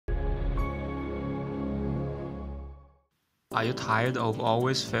Are you tired of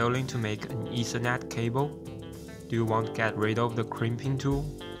always failing to make an Ethernet cable? Do you want to get rid of the crimping tool?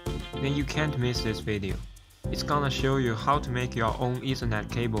 Then you can't miss this video. It's gonna show you how to make your own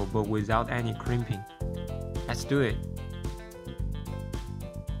Ethernet cable but without any crimping. Let's do it!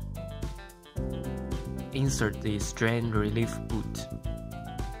 Insert the strain relief boot.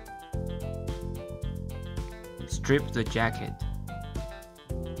 Strip the jacket.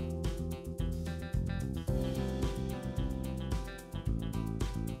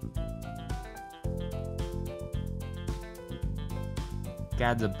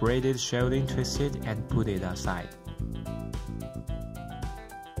 Get the braided shielding twisted and put it aside.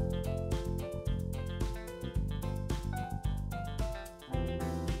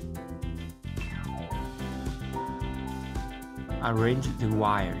 Arrange the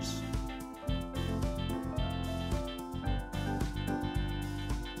wires.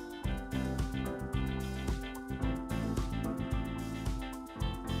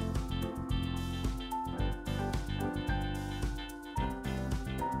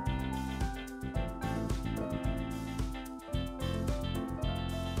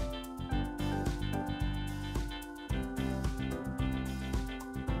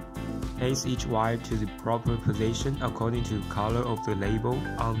 Place each wire to the proper position according to the color of the label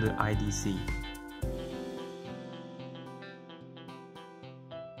on the IDC.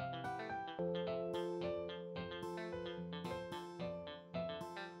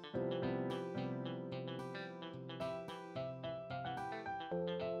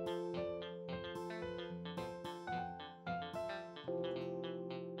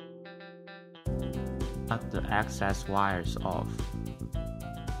 Cut the excess wires off.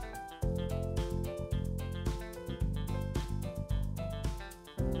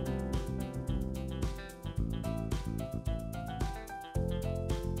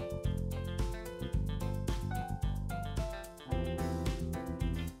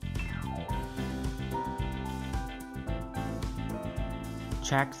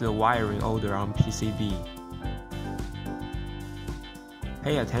 Check the wiring order on PCB.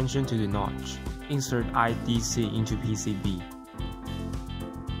 Pay attention to the notch. Insert IDC into PCB.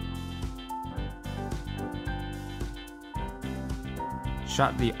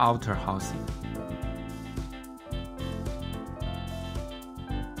 Shut the outer housing.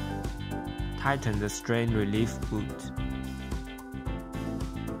 Tighten the strain relief boot.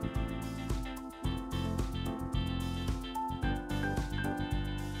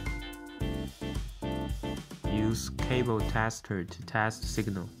 Use cable tester to test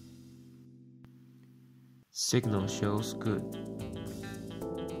signal. Signal shows good.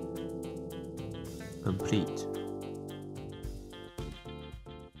 Complete.